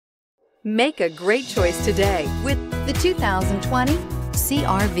Make a great choice today with the 2020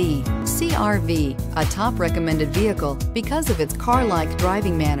 CR-V. CR-V, a top recommended vehicle because of its car-like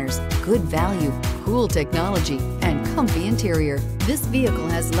driving manners, good value, cool technology, and comfy interior. This vehicle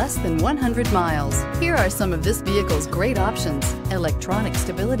has less than 100 miles. Here are some of this vehicle's great options: electronic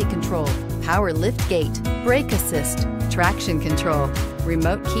stability control, power liftgate, brake assist, traction control,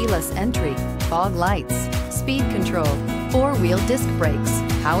 remote keyless entry, fog lights, speed control, 4-wheel disc brakes,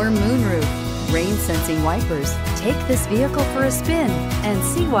 power moonroof, rain sensing wipers. Take this vehicle for a spin and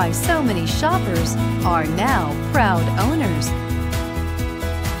see why so many shoppers are now proud owners.